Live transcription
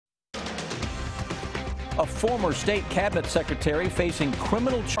A former state cabinet secretary facing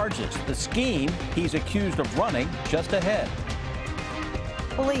criminal charges. The scheme he's accused of running just ahead.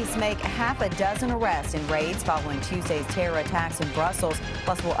 Police make half a dozen arrests in raids following Tuesday's terror attacks in Brussels.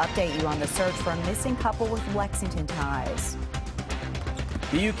 Plus, we'll update you on the search for a missing couple with Lexington ties.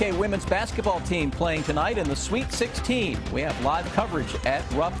 The UK women's basketball team playing tonight in the Sweet 16. We have live coverage at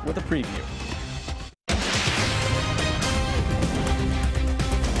Rupp with a preview.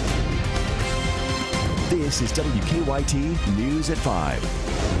 This is WKYT News at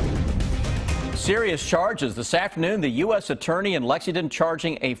 5. Serious charges this afternoon. The U.S. attorney in Lexington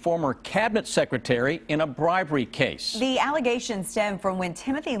charging a former cabinet secretary in a bribery case. The allegations stem from when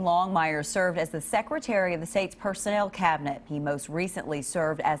Timothy Longmire served as the secretary of the state's personnel cabinet. He most recently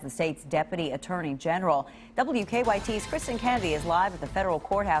served as the state's deputy attorney general. WKYT's Kristen Kennedy is live at the federal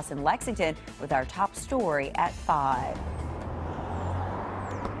courthouse in Lexington with our top story at 5.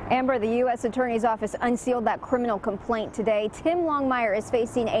 Amber, the U.S. Attorney's Office unsealed that criminal complaint today. Tim Longmire is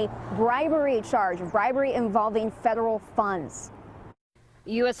facing a bribery charge, bribery involving federal funds.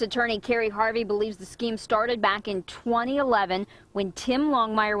 U.S. Attorney Kerry Harvey believes the scheme started back in 2011 when Tim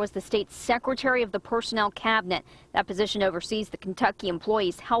Longmire was the state's secretary of the personnel cabinet. That position oversees the Kentucky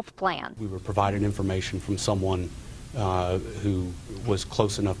Employees Health Plan. We were provided information from someone who was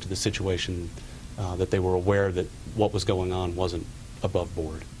close enough to the situation that they were aware that what was going on wasn't above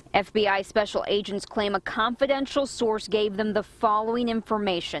board. FBI special agents claim a confidential source gave them the following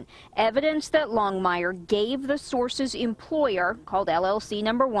information. Evidence that Longmire gave the source's employer, called LLC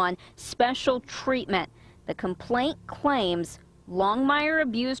number 1, special treatment. The complaint claims Longmire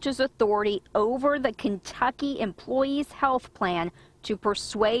abused his authority over the Kentucky Employees Health Plan to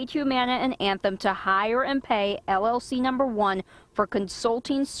persuade Humana and Anthem to hire and pay LLC number 1 for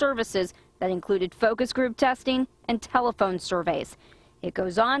consulting services that included focus group testing and telephone surveys. It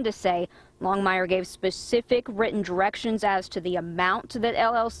goes on to say Longmire gave specific written directions as to the amount that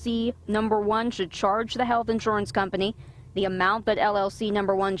LLC number 1 should charge the health insurance company, the amount that LLC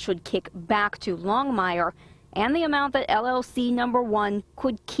number 1 should kick back to Longmire, and the amount that LLC number 1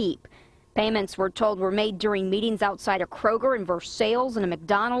 could keep. Payments, we're told, were made during meetings outside a Kroger in Versailles and a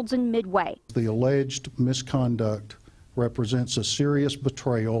McDonald's in Midway. The alleged misconduct represents a serious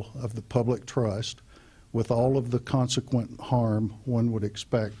betrayal of the public trust, with all of the consequent harm one would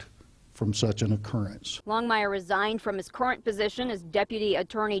expect from such an occurrence. Longmire resigned from his current position as Deputy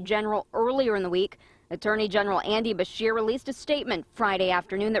Attorney General earlier in the week. Attorney General Andy Beshear released a statement Friday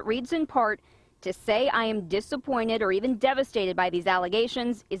afternoon that reads in part, "To say I am disappointed or even devastated by these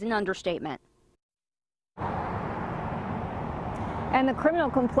allegations is an understatement." And the criminal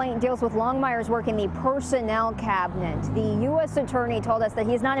complaint deals with Longmire's work in the personnel cabinet. The U.S. attorney told us that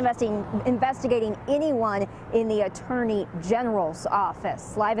he's not investigating anyone in the attorney general's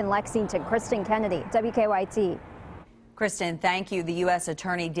office. Live in Lexington, Kristen Kennedy, WKYT. Kristen, thank you. The U.S.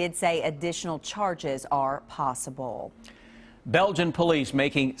 attorney did say additional charges are possible. Belgian police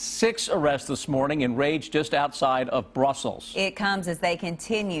making 6 arrests this morning in raids just outside of Brussels. It comes as they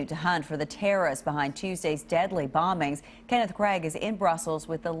continue to hunt for the terrorists behind Tuesday's deadly bombings. Kenneth Craig is in Brussels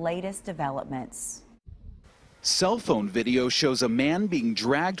with the latest developments. Cell phone video shows a man being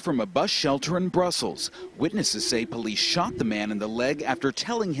dragged from a bus shelter in Brussels. Witnesses say police shot the man in the leg after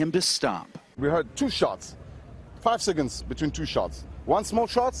telling him to stop. We heard 2 shots, 5 seconds between 2 shots. 1 small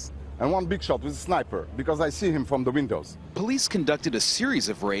shot and 1 big shot with a sniper, because I see him from the windows. Police conducted a series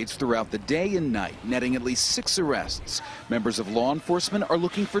of raids throughout the day and night, netting at least 6 arrests. Members of law enforcement are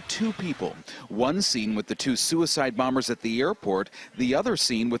looking for 2 people. One seen with the 2 suicide bombers at the airport, the other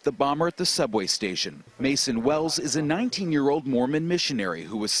seen with the bomber at the subway station. Mason Wells is a 19-year-old Mormon missionary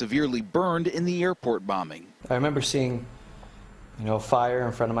who was severely burned in the airport bombing. I remember seeing, fire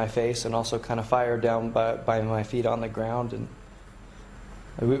in front of my face and also kind of fire down by my feet on the ground, and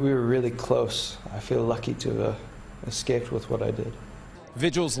we were really close. I feel lucky to have escaped with what I did.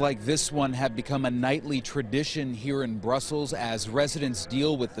 Vigils like this one have become a nightly tradition here in Brussels as residents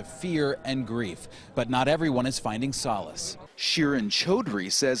deal with the fear and grief. But not everyone is finding solace. Shirin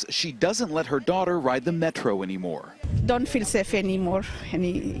Chaudhry says she doesn't let her daughter ride the metro anymore. Don't feel safe anymore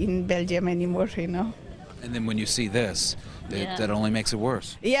in Belgium anymore, And then when you see this, that only makes it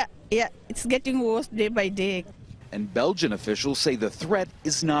worse. Yeah, it's getting worse day by day. And Belgian officials say the threat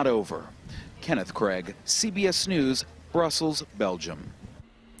is not over. Kenneth Craig, CBS News, Brussels, Belgium.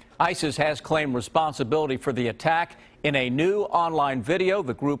 ISIS has claimed responsibility for the attack. In a new online video,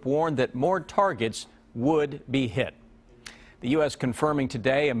 the group warned that more targets would be hit. The U.S. confirming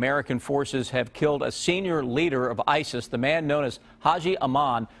today American forces have killed a senior leader of ISIS. The man known as Haji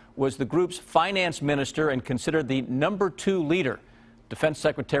Aman was the group's finance minister and considered the #2 leader. Defense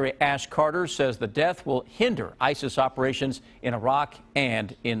Secretary Ash Carter says the death will hinder ISIS operations in Iraq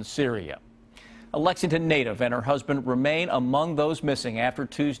and in Syria. A Lexington native and her husband remain among those missing after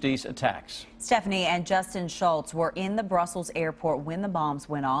Tuesday's attacks. Stephanie and Justin Schultz were in the Brussels airport when the bombs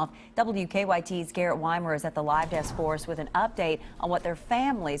went off. WKYT's Garrett Weimer is at the live desk for us with an update on what their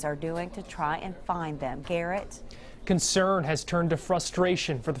families are doing to try and find them. Garrett? Concern has turned to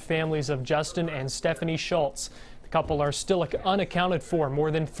frustration for the families of Justin and Stephanie Schultz. The couple are still unaccounted for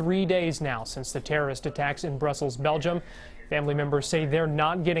more than 3 days now since the terrorist attacks in Brussels, Belgium. Family members say they're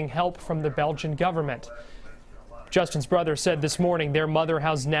not getting help from the Belgian government. Justin's brother said this morning their mother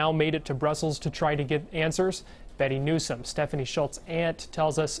has now made it to Brussels to try to get answers. Betty Newsom, Stephanie Schultz's aunt,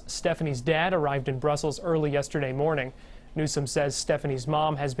 tells us Stephanie's dad arrived in Brussels early yesterday morning. Newsom says Stephanie's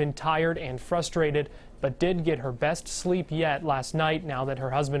mom has been tired and frustrated, but did get her best sleep yet last night now that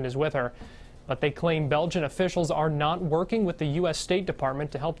her husband is with her. But they claim Belgian officials are not working with the U.S. State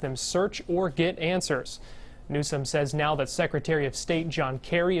Department to help them search or get answers. Newsom says now that Secretary of State John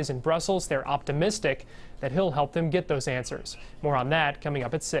Kerry is in Brussels, they're optimistic that he'll help them get those answers. More on that coming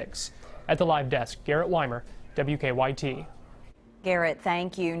up at 6. At the live desk, Garrett Weimer, WKYT. Garrett,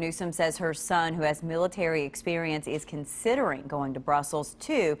 thank you. Newsom says her son, who has military experience, is considering going to Brussels,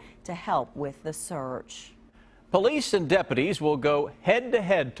 too, to help with the search. Police and deputies will go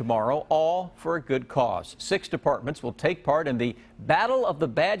head-to-head tomorrow, all for a good cause. 6 departments will take part in the Battle of the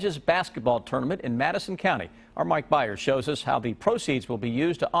Badges basketball tournament in Madison County. Our Mike Byers shows us how the proceeds will be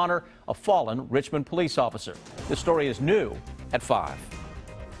used to honor a fallen Richmond police officer. This story is new at 5.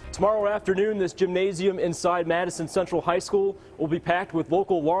 Tomorrow afternoon, this gymnasium inside Madison Central High School will be packed with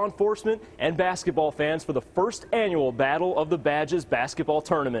local law enforcement and basketball fans for the first annual Battle of the Badges basketball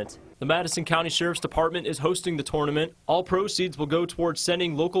tournament. The Madison County Sheriff's Department is hosting the tournament. All proceeds will go towards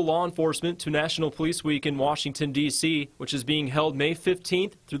sending local law enforcement to National Police Week in Washington, D.C., which is being held May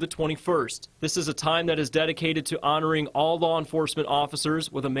 15th through the 21st. This is a time that is dedicated to honoring all law enforcement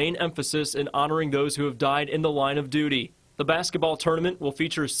officers with a main emphasis in honoring those who have died in the line of duty. The basketball tournament will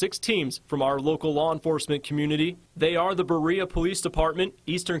feature 6 teams from our local law enforcement community. They are the Berea Police Department,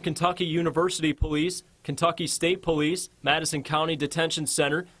 Eastern Kentucky University Police, Kentucky State Police, Madison County Detention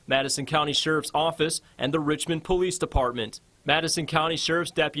Center, Madison County Sheriff's Office, and the Richmond Police Department. Madison County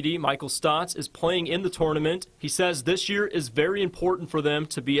Sheriff's Deputy Michael Stotts is playing in the tournament. He says this year is very important for them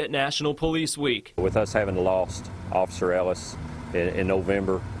to be at National Police Week. With us having lost Officer Ellis in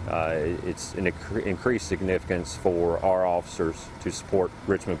November, it's an increased significance for our officers to support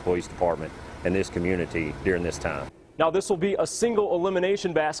Richmond Police Department and this community during this time. Now this will be a single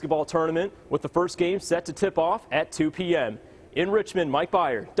elimination basketball tournament with the first game set to tip off at 2 p.m. In Richmond, Mike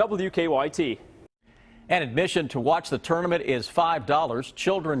Byer, WKYT. And admission to watch the tournament is $5.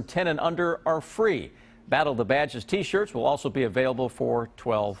 Children 10 and under are free. Battle of the Badges t-shirts will also be available for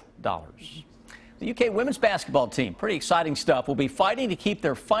 $12. The UK women's basketball team, pretty exciting stuff, will be fighting to keep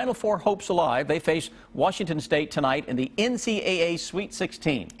their Final Four hopes alive. They face Washington State tonight in the NCAA Sweet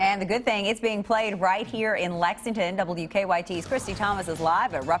 16. And the good thing, it's being played right here in Lexington. WKYT's Christy Thomas is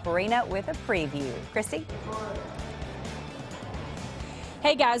live at Rupp Arena with a preview. Christy?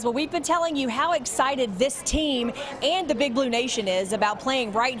 Hey guys, well, we've been telling you how excited this team and the Big Blue Nation is about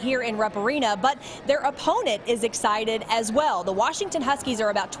playing right here in Rupp Arena, but their opponent is excited as well. The Washington Huskies are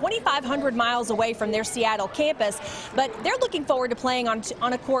about 2,500 miles away from their Seattle campus, but they're looking forward to playing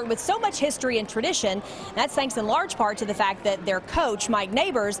on a court with so much history and tradition. That's thanks in large part to the fact that their coach, Mike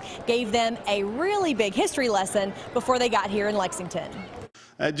Neighbors, gave them a really big history lesson before they got here in Lexington.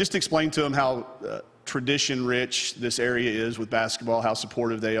 Just explain to them how tradition rich this area is with basketball, how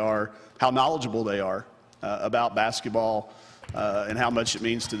supportive they are, how knowledgeable they are about basketball, and how much it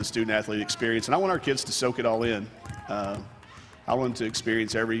means to the student athlete experience. And I want our kids to soak it all in. I want them to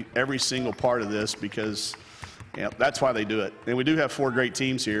experience every single part of this because that's why they do it. And we do have 4 great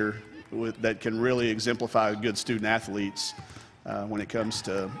teams here that can really exemplify good student athletes when it comes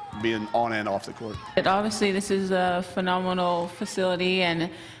to being on and off the court. Obviously, this is a phenomenal facility and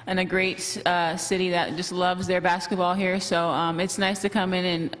a great city that just loves their basketball here. So it's nice to come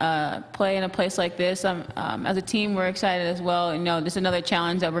in and play in a place like this. As a team, we're excited as well. You know, this is another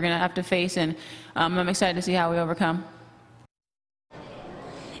challenge that we're going to have to face, and I'm excited to see how we overcome.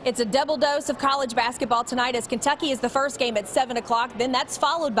 It's a double dose of college basketball tonight as Kentucky is the first game at 7 o'clock. Then that's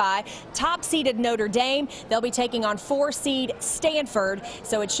followed by top-seeded Notre Dame. They'll be taking on 4-seed Stanford.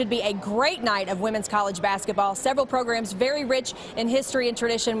 So it should be a great night of women's college basketball. Several programs very rich in history and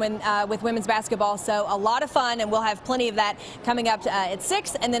tradition with women's basketball. So a lot of fun, and we'll have plenty of that coming up at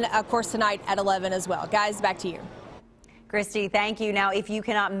 6 and then, of course, tonight at 11 as well. Guys, back to you. Christy, thank you. Now, if you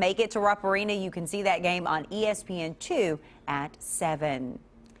cannot make it to Rupp Arena, you can see that game on ESPN2 at 7.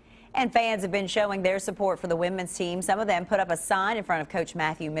 And fans have been showing their support for the women's team. Some of them put up a sign in front of Coach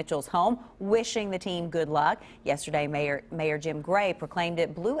Matthew Mitchell's home, wishing the team good luck. Yesterday, Mayor Jim Gray proclaimed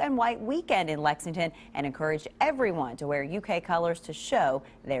it Blue and White Weekend in Lexington and encouraged everyone to wear UK colors to show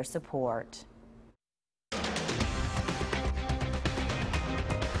their support.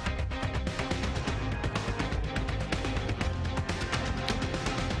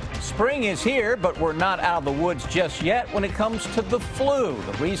 Spring is here, but we're not out of the woods just yet when it comes to the flu.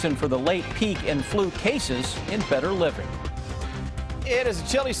 The reason for the late peak in flu cases in Better Living. It is a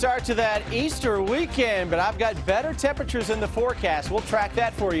chilly start to that Easter weekend, but I've got better temperatures in the forecast. We'll track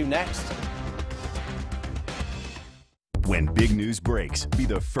that for you next. When big news breaks, be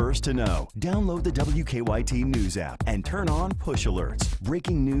the first to know. Download the WKYT News app and turn on push alerts.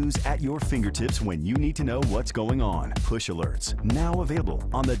 Breaking news at your fingertips when you need to know what's going on. Push alerts, now available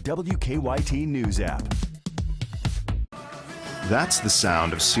on the WKYT News app. That's the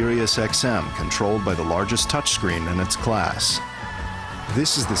sound of Sirius XM, controlled by the largest touchscreen in its class.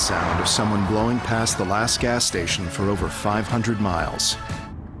 This is the sound of someone blowing past the last gas station for over 500 miles.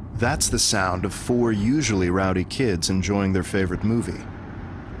 That's the sound of 4 usually rowdy kids enjoying their favorite movie.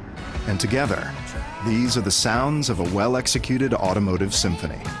 And together, these are the sounds of a well-executed automotive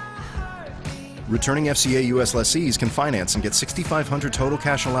symphony. Returning FCA U.S. lessees can finance and get $6,500 total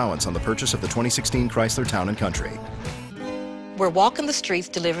cash allowance on the purchase of the 2016 Chrysler Town & Country. We're walking the streets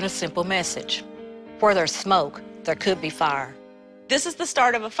delivering a simple message. Where there's smoke, there could be fire. This is the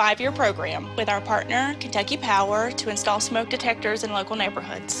start of a 5-year program with our partner, Kentucky Power, to install smoke detectors in local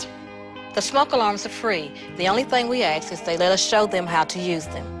neighborhoods. The smoke alarms are free. The only thing we ask is they let us show them how to use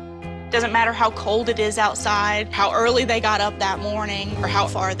them. Doesn't matter how cold it is outside, how early they got up that morning, or how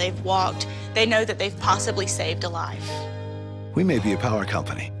far they've walked, they know that they've possibly saved a life. We may be a power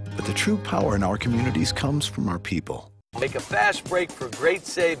company, but the true power in our communities comes from our people. Make a fast break for great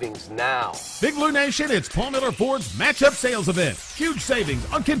savings now. Big Blue Nation, it's Paul Miller Ford's Matchup Sales Event. Huge savings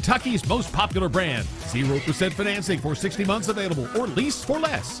on Kentucky's most popular brand. 0% financing for 60 months available or lease for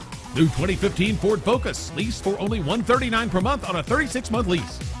less. New 2015 Ford Focus, lease for only $139 per month on a 36-month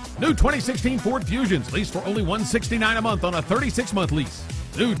lease. New 2016 Ford Fusions, lease for only $169 a month on a 36-month lease.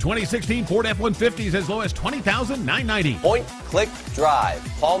 New 2016 Ford F-150s as low as $20,990. Point, click, drive.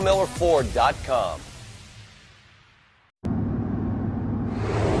 PaulMillerFord.com.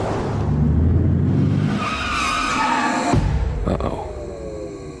 Uh-oh.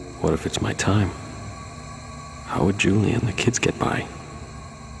 What if it's my time? How would Julie and the kids get by?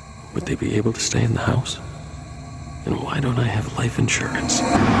 Would they be able to stay in the house? And why don't I have life insurance?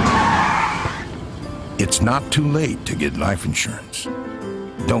 It's not too late to get life insurance.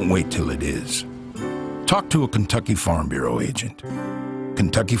 Don't wait till it is. Talk to a Kentucky Farm Bureau agent.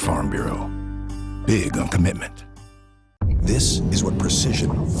 Kentucky Farm Bureau. Big on commitment. This is what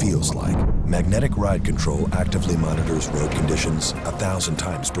precision feels like. Magnetic Ride Control actively monitors road conditions 1,000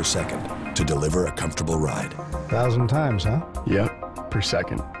 times per second to deliver a comfortable ride. 1,000 times, huh? Yep, per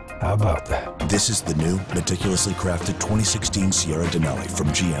second. How about that? This is the new, meticulously crafted 2016 Sierra Denali from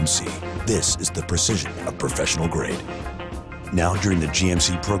GMC. This is the precision of professional grade. Now during the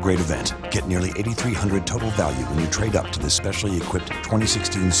GMC Pro Grade event, get nearly $8,300 total value when you trade up to this specially equipped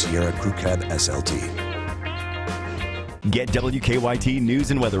 2016 Sierra Crew Cab SLT. Get WKYT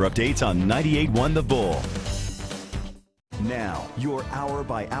news and weather updates on 98.1 The Bull. Now, your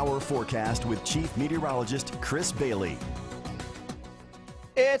hour-by-hour forecast with Chief Meteorologist Chris Bailey.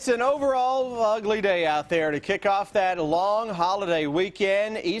 It's an overall ugly day out there to kick off that long holiday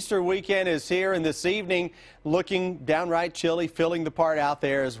weekend. Easter weekend is here, and this evening looking downright chilly, filling the part out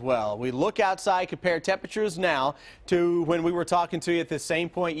there as well. We look outside, compare temperatures now to when we were talking to you at the same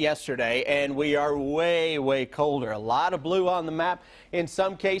point yesterday, and we are way, way colder. A lot of blue on the map, in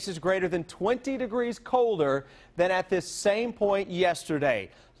some cases greater than 20 degrees colder than at this same point yesterday.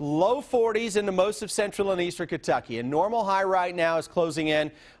 Low 40s into most of central and eastern Kentucky. A normal high right now is closing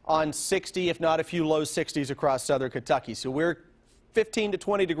in on 60, if not a few low 60s across southern Kentucky. So we're 15 to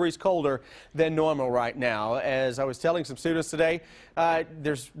 20 degrees colder than normal right now. As I was telling some students today,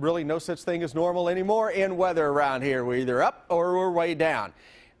 there's really no such thing as normal anymore in weather around here. We're either up or we're way down.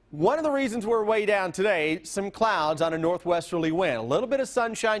 One of the reasons we're way down today, some clouds on a northwesterly wind. A little bit of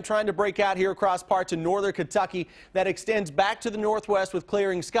sunshine trying to break out here across parts of northern Kentucky that extends back to the northwest with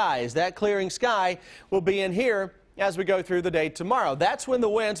clearing skies. That clearing sky will be in here as we go through the day tomorrow. That's when the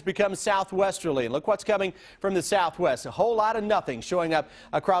winds become southwesterly. And look what's coming from the southwest. A whole lot of nothing showing up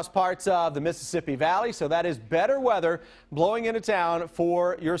across parts of the Mississippi Valley. So that is better weather blowing into town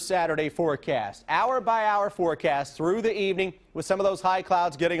for your Saturday forecast. Hour by hour forecast through the evening with some of those high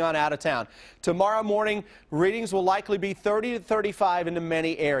clouds getting on out of town. Tomorrow morning, readings will likely be 30 to 35 into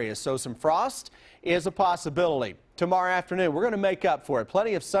many areas. So some frost is a possibility. Tomorrow afternoon, we're going to make up for it.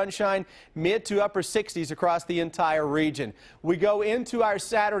 Plenty of sunshine, mid to upper 60s across the entire region. We go into our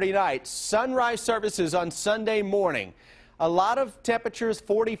Saturday night. Sunrise services on Sunday morning. A lot of temperatures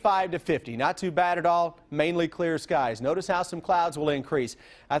 45 to 50. Not too bad at all. Mainly clear skies. Notice how some clouds will increase.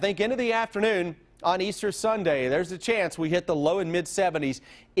 I think into the afternoon on Easter Sunday, there's a chance we hit the low and mid 70s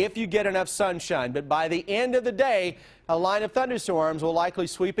if you get enough sunshine. But by the end of the day, a line of thunderstorms will likely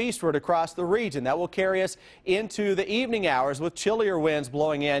sweep eastward across the region. That will carry us into the evening hours with chillier winds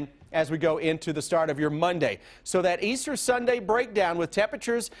blowing in as we go into the start of your Monday. So that Easter Sunday breakdown with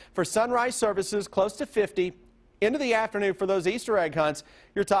temperatures for sunrise services close to 50. Into the afternoon for those Easter egg hunts,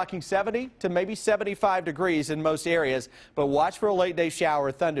 you're talking 70 to maybe 75 degrees in most areas, but watch for a late day shower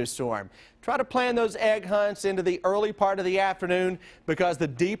or thunderstorm. Try to plan those egg hunts into the early part of the afternoon, because the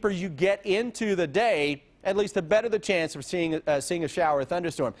deeper you get into the day, at least the better the chance of seeing a shower or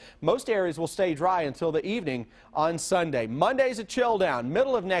thunderstorm. Most areas will stay dry until the evening on Sunday. Monday's a chill down.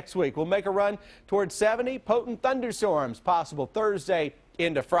 Middle of next week, we'll make a run towards 70. Potent thunderstorms possible Thursday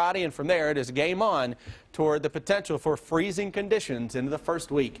into Friday, and from there it is game on toward the potential for freezing conditions into the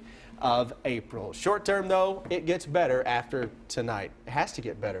first week of April. Short term, though, it gets better after tonight. It has to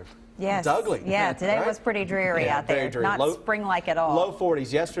get better. Yes. It's ugly. Yeah, today right? was pretty dreary out there. Very dreary. Not spring-like at all. Low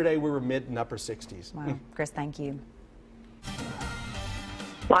 40s. Yesterday we were mid and upper 60s. Wow. Chris, thank you.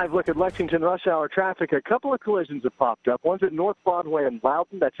 Live look at Lexington rush hour traffic. A couple of collisions have popped up. One's at North Broadway and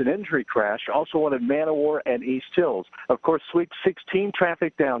Loudon. That's an injury crash. Also one at Manowar and East Hills. Of course, Sweet 16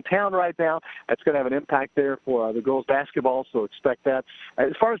 traffic downtown right now. That's going to have an impact there for the girls basketball, so expect that.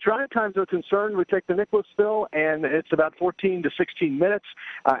 As far as drive times are concerned, we take the Nicholasville, and it's about 14 to 16 minutes.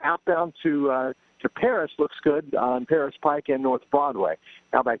 Outbound to Paris looks good on Paris Pike and North Broadway.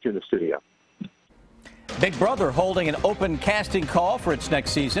 Now back to you in the studio. Big Brother holding an open casting call for its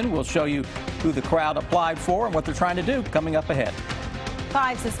next season. We'll show you who the crowd applied for and what they're trying to do coming up ahead.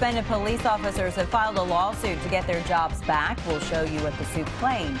 5 suspended police officers have filed a lawsuit to get their jobs back. We'll show you what the suit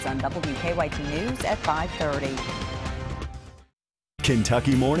claims on WKYT News at 5:30.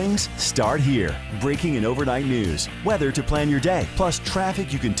 Kentucky mornings start here. Breaking and overnight news, weather to plan your day, plus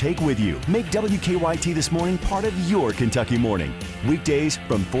traffic you can take with you. Make WKYT This Morning part of your Kentucky morning. Weekdays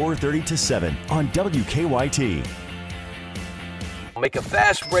from 4:30 to 7 on WKYT. Make a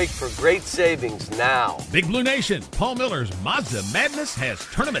fast break for great savings now. Big Blue Nation, Paul Miller's Mazda Madness has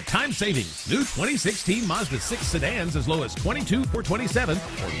tournament time savings. New 2016 Mazda 6 sedans as low as $22,427,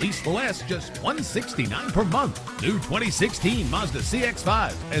 or lease for less, just $169 per month. New 2016 Mazda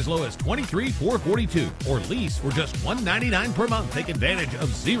CX-5 as low as $23,442, or lease for just $199 per month. Take advantage of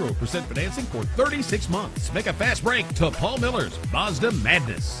 0% financing for 36 months. Make a fast break to Paul Miller's Mazda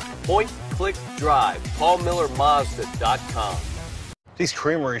Madness. Point, click, drive. PaulMillerMazda.com. These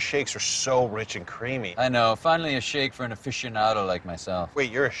creamery shakes are so rich and creamy. I know. Finally a shake for an aficionado like myself.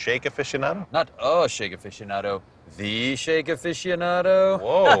 Wait, you're a shake aficionado? Not a shake aficionado. The shake aficionado.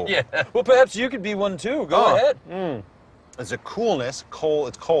 Whoa. Yeah. Well, perhaps you could be one too. Go ahead. It's a coolness.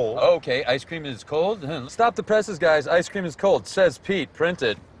 It's cold. Okay, ice cream is cold. Stop the presses, guys. Ice cream is cold. Says Pete. Print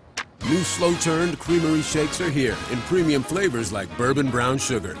it. New slow-turned creamery shakes are here in premium flavors like bourbon brown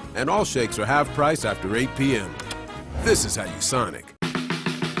sugar. And all shakes are half price after 8 p.m. This is how you Sonic.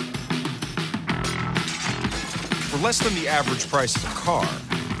 For less than the average price of a car,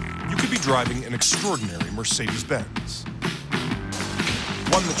 you could be driving an extraordinary Mercedes-Benz.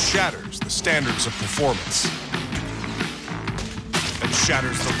 One that shatters the standards of performance, that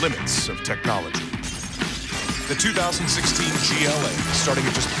shatters the limits of technology. The 2016 GLA, starting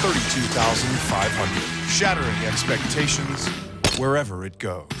at just $32,500, shattering expectations wherever it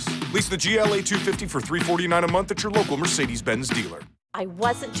goes. Lease the GLA 250 for $349 a month at your local Mercedes-Benz dealer. I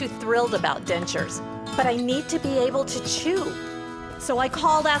wasn't too thrilled about dentures, but I need to be able to chew. So I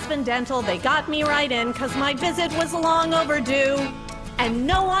called Aspen Dental. They got me right in because my visit was long overdue. And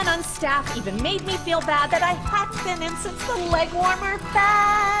no one on staff even made me feel bad that I hadn't been in since the leg warmer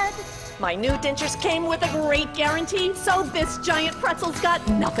fad. My new dentures came with a great guarantee, so this giant pretzel's got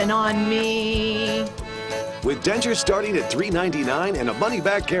nothing on me. With dentures starting at $3.99 and a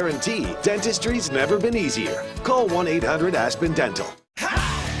money-back guarantee, dentistry's never been easier. Call 1-800-ASPEN-DENTAL.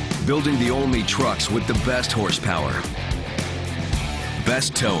 Building the only trucks with the best horsepower,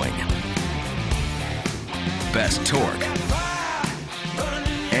 best towing, best torque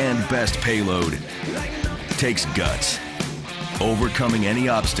and best payload takes guts. Overcoming any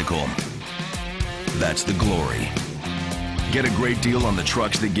obstacle, that's the glory. Get a great deal on the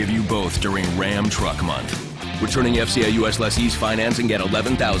trucks that give you both during Ram Truck Month. Returning FCA US lessees finance and get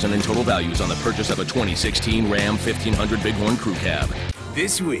 $11,000 in total values on the purchase of a 2016 Ram 1500 Bighorn Crew Cab.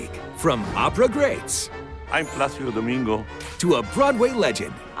 This week, from opera greats, I'm Placido Domingo, to a Broadway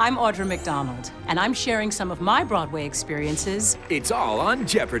legend. I'm Audra McDonald, and I'm sharing some of my Broadway experiences. It's all on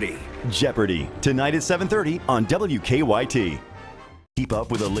Jeopardy! Jeopardy! Tonight at 7:30 on WKYT. Keep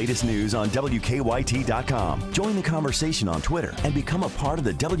up with the latest news on WKYT.com. Join the conversation on Twitter and become a part of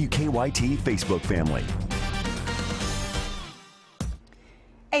the WKYT Facebook family.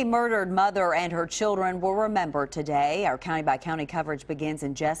 A murdered mother and her children were remembered today. Our county-by-county coverage begins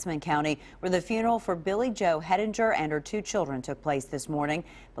in Jessamine County, where the funeral for Billie Jo Hettinger and her 2 children took place this morning.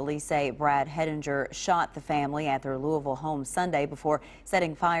 Police say Brad Hettinger shot the family at their Louisville home Sunday before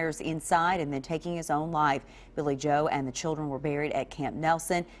setting fires inside and then taking his own life. Billie Jo and the children were buried at Camp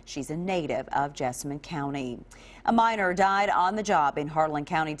Nelson. She's a native of Jessamine County. A miner died on the job in Harlan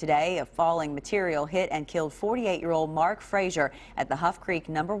County today. A falling material hit and killed 48-year-old Mark Frazier at the Huff Creek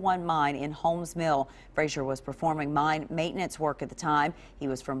No. 1 mine in Holmes Mill. Frazier was performing mine maintenance work at the time. He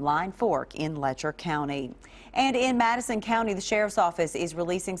was from Line Fork in Letcher County. And in Madison County, the sheriff's office is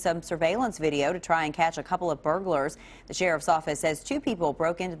releasing some surveillance video to try and catch a couple of burglars. The sheriff's office says 2 people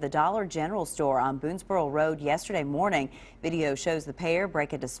broke into the Dollar General store on Boonesboro Road yesterday morning. Video shows the pair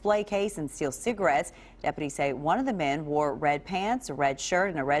break a display case and steal cigarettes. Deputies say one of the men wore red pants, a red shirt,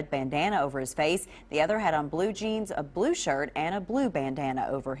 and a red bandana over his face. The other had on blue jeans, a blue shirt, and a blue bandana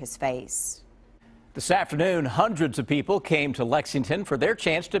over his face. This afternoon, hundreds of people came to Lexington for their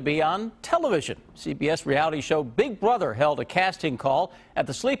chance to be on television. CBS reality show Big Brother held a casting call at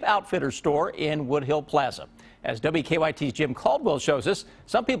the Sleep Outfitters store in Woodhill Plaza. As WKYT's Jim Caldwell shows us,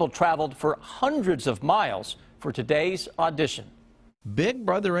 some people traveled for hundreds of miles for today's audition. Big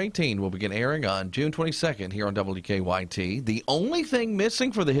Brother 18 will begin airing on June 22nd here on WKYT. The only thing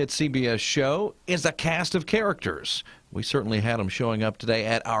missing for the hit CBS show is a cast of characters. We certainly had them showing up today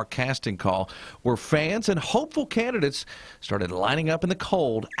at our casting call, where fans and hopeful candidates started lining up in the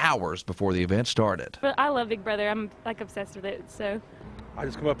cold hours before the event started. But I love Big Brother. I'm like obsessed with it. So I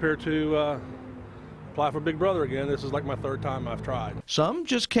just come up here to apply for Big Brother again. This is like my 3rd time I've tried. Some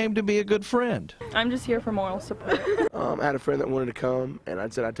just came to be a good friend. I'm just here for moral support. I had a friend that wanted to come, and I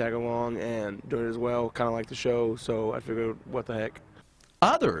said I'd tag along and do it as well, kind of like the show, so I figured, what the heck.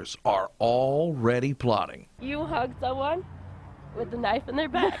 Others are already plotting. You hug someone with a knife in their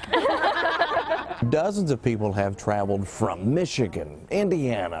back. Dozens of people have traveled from Michigan,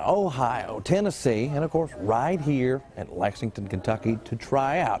 Indiana, Ohio, Tennessee, and of course right here at Lexington, Kentucky to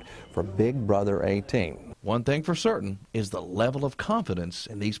try out for Big Brother 18. One thing for certain is the level of confidence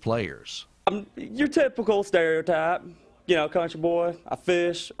in these players. Your typical stereotype, you know, country boy, I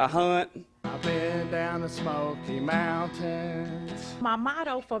fish, I hunt. I've been down the Smoky Mountains. My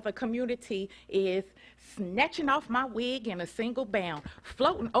motto for the community is snatching off my wig in a single bound,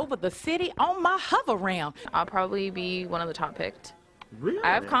 floating over the city on my hover round. I'll probably be one of the top picked. Really?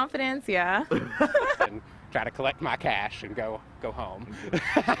 I have confidence, yeah. And try to collect my cash and go home.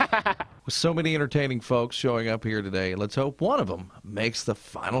 With so many entertaining folks showing up here today, let's hope one of them makes the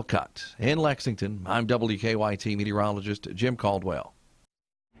final cut. In Lexington, I'm WKYT meteorologist Jim Caldwell.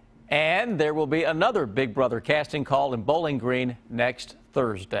 And there will be another Big Brother casting call in Bowling Green next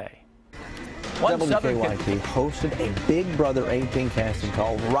Thursday. WKYT hosted a Big Brother 18 casting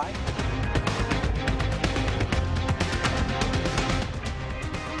call right.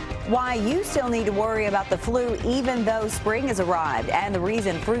 Why you still need to worry about the flu even though spring has arrived, and the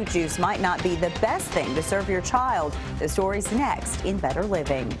reason fruit juice might not be the best thing to serve your child. The story's next in Better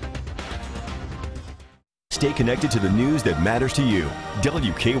Living. Stay connected to the news that matters to you.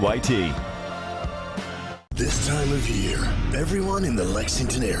 WKYT. This time of year, everyone in the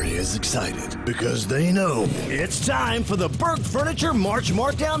Lexington area is excited because they know it's time for the Berg Furniture March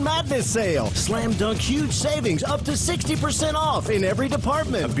Markdown Madness Sale. Slam dunk huge savings up to 60% off in every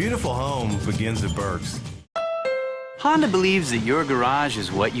department. A beautiful home begins at Berg's. Honda believes that your garage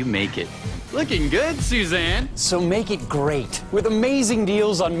is what you make it. Looking good, Suzanne. So make it great with amazing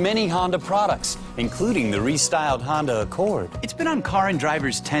deals on many Honda products, including the restyled Honda Accord. It's been on Car and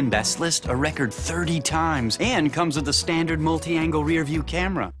Driver's 10 Best list a record 30 times and comes with a standard multi-angle rear view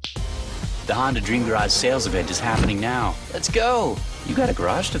camera. The Honda Dream Garage sales event is happening now. Let's go. You got a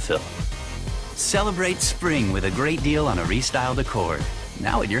garage to fill. Celebrate spring with a great deal on a restyled Accord.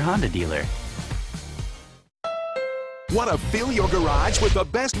 Now at your Honda dealer. Want to fill your garage with the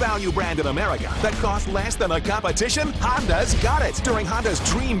best value brand in America that costs less than the competition? Honda's got it. During Honda's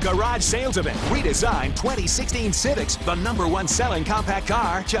Dream Garage Sales Event, redesigned 2016 Civics, the #1 selling compact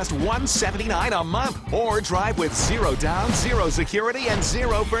car, just $179 a month. Or drive with 0 down, 0 security, and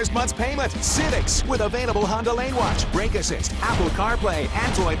 0 first month's payment. Civics with available Honda Lane Watch, Brake Assist, Apple CarPlay,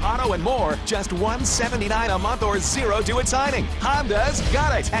 Android Auto, and more. Just $179 a month or 0 due at signing. Honda's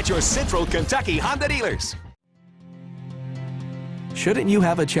got it at your Central Kentucky Honda dealers. Shouldn't you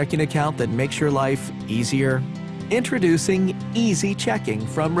have a checking account that makes your life easier? Introducing Easy Checking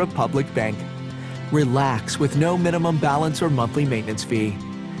from Republic Bank. Relax with no minimum balance or monthly maintenance fee.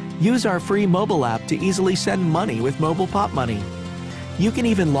 Use our free mobile app to easily send money with Mobile Pop Money. You can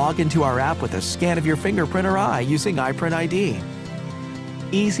even log into our app with a scan of your fingerprint or eye using iPrint ID.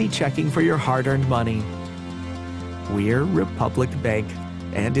 Easy checking for your hard-earned money. We're Republic Bank,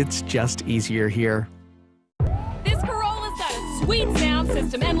 and it's just easier here. This Corolla's got a sweet sound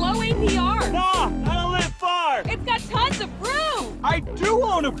system and low APR. Nah, I don't live far. It's got tons of room. I do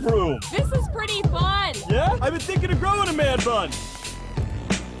own a broom. This is pretty fun. Yeah? I've been thinking of growing a man bun.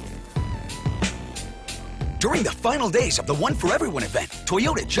 During the final days of the One for Everyone event,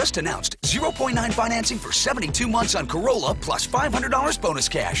 Toyota just announced 0.9 financing for 72 months on Corolla plus $500 bonus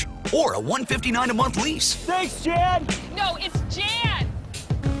cash or a $159 a month lease. Thanks, Jan. No, it's Jan.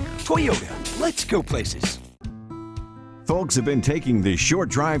 Toyota, let's go places. Folks have been taking this short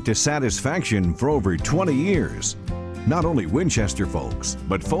drive to satisfaction for over 20 years. Not only Winchester folks,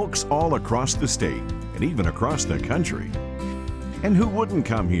 but folks all across the state and even across the country. And who wouldn't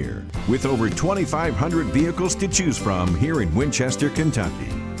come here? With over 2,500 vehicles to choose from here in Winchester,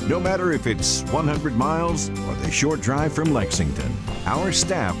 Kentucky. No matter if it's 100 miles or the short drive from Lexington, our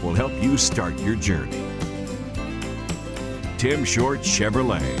staff will help you start your journey. Tim Short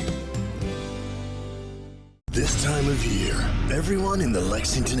Chevrolet. This time of year, everyone in the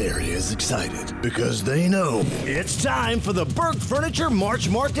Lexington area is excited because they know it's time for the Burke Furniture March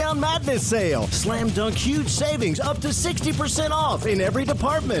Markdown Madness Sale. Slam dunk huge savings up to 60% off in every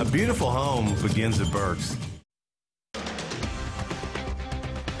department. A beautiful home begins at Burke's.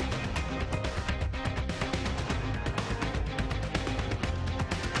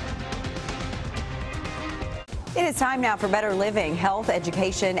 It is time now for Better Living, health,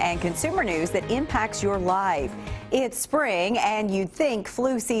 education, and consumer news that impacts your life. It's spring, and you'd think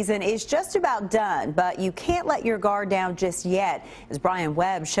flu season is just about done, but you can't let your guard down just yet. As Brian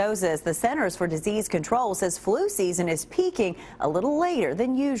Webb shows us, the Centers for Disease Control says flu season is peaking a little later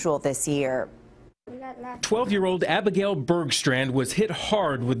than usual this year. 12-year-old Abigail Bergstrand was hit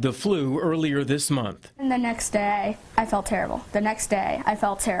hard with the flu earlier this month. And the next day, I felt terrible. The next day, I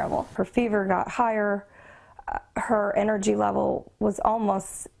felt terrible. Her fever got higher. Her energy level was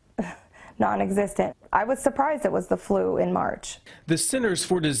almost non-existent. I was surprised it was the flu in March. The Centers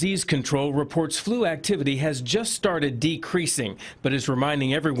for Disease Control reports flu activity has just started decreasing, but is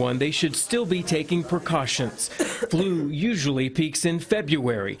reminding everyone they should still be taking precautions. Flu usually peaks in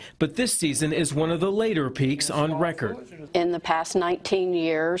February, but this season is one of the later peaks on record. In the past 19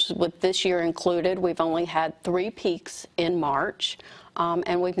 years, with this year included, we've only had 3 peaks in March.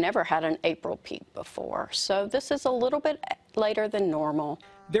 And we've never had an April peak before. So this is a little bit later than normal.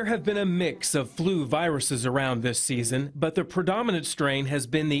 There have been a mix of flu viruses around this season, but the predominant strain has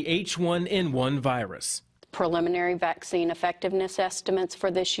been the H1N1 virus. Preliminary vaccine effectiveness estimates for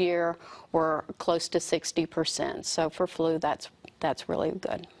this year were close to 60%. So for flu, that's really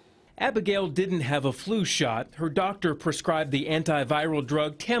good. Abigail didn't have a flu shot. Her doctor prescribed the antiviral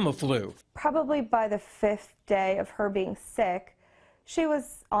drug Tamiflu. Probably by the 5th day of her being sick, she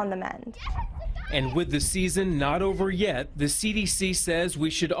was on the mend. And with the season not over yet, the CDC says we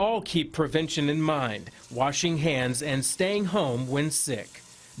should all keep prevention in mind, washing hands and staying home when sick.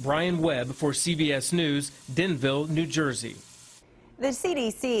 Brian Webb for CBS News, Denville, New Jersey. The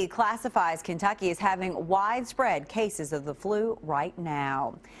CDC classifies Kentucky as having widespread cases of the flu right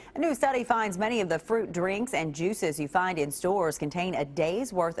now. A new study finds many of the fruit drinks and juices you find in stores contain a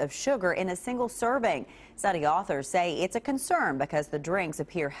day's worth of sugar in a single serving. Study authors say it's a concern because the drinks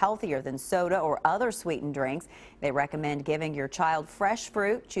appear healthier than soda or other sweetened drinks. They recommend giving your child fresh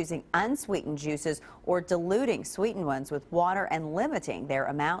fruit, choosing unsweetened juices, or diluting sweetened ones with water and limiting their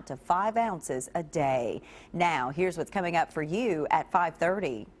amount to 5 ounces a day. Now, here's what's coming up for you at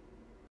 5:30.